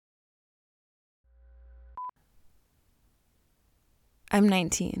I'm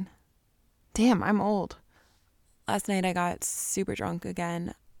 19. Damn, I'm old. Last night I got super drunk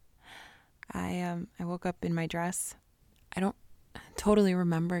again. I woke up in my dress. I don't totally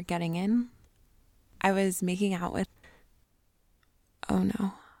remember getting in. I was making out with, oh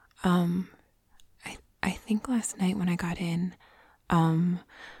no. I think last night when I got in,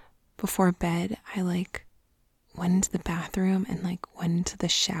 before bed, I went into the bathroom and went into the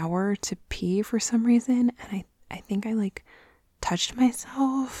shower to pee for some reason, and I think I touched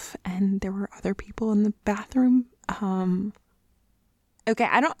myself and there were other people in the bathroom. Okay,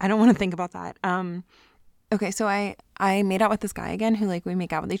 I don't want to think about that. Okay, so I made out with this guy again who we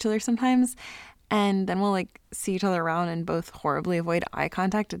make out with each other sometimes, and then we'll see each other around and both horribly avoid eye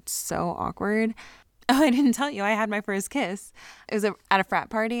contact. It's so awkward. Oh, I didn't tell you I had my first kiss. It was at a frat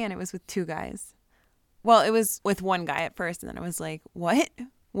party and it was with two guys. Well, it was with one guy at first and then I was like, what?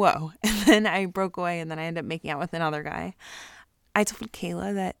 Whoa. And then I broke away and then I ended up making out with another guy. I told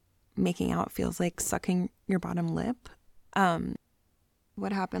Kayla that making out feels like sucking your bottom lip.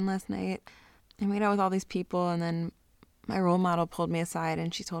 What happened last night? I made out with all these people and then my role model pulled me aside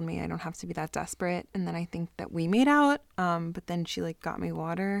and she told me I don't have to be that desperate. And then I think that we made out, but then she got me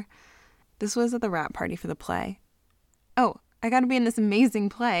water. This was at the rap party for the play. Oh, I got to be in this amazing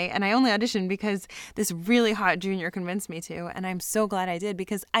play, and I only auditioned because this really hot junior convinced me to, and I'm so glad I did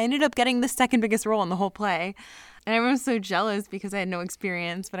because I ended up getting the second biggest role in the whole play. And everyone was so jealous because I had no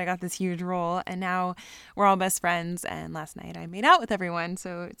experience, but I got this huge role, and now we're all best friends, and last night I made out with everyone,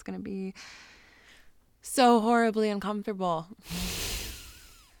 so it's going to be so horribly uncomfortable.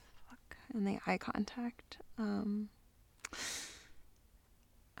 Fuck. And the eye contact.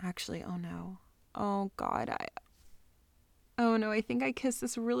 Actually, oh no. Oh God, oh no, I think I kissed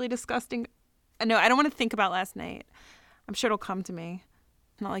this really disgusting. No, I don't want to think about last night. I'm sure it'll come to me.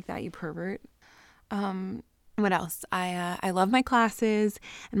 Not like that, you pervert. What else? I love my classes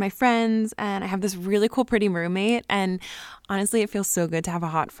and my friends, and I have this really cool, pretty roommate. And honestly, it feels so good to have a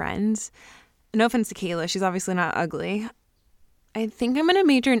hot friend. No offense to Kayla, she's obviously not ugly. I think I'm going to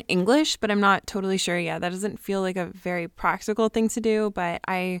major in English, but I'm not totally sure yet. That doesn't feel like a very practical thing to do, but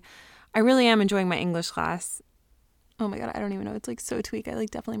I really am enjoying my English class. Oh my God, I don't even know. It's so tweak. I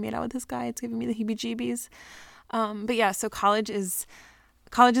definitely made out with this guy. It's giving me the heebie-jeebies. But yeah, so college is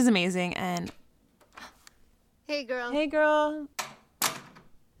amazing. And hey girl. Hey girl.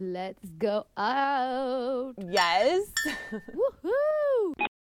 Let's go out. Yes. Woohoo!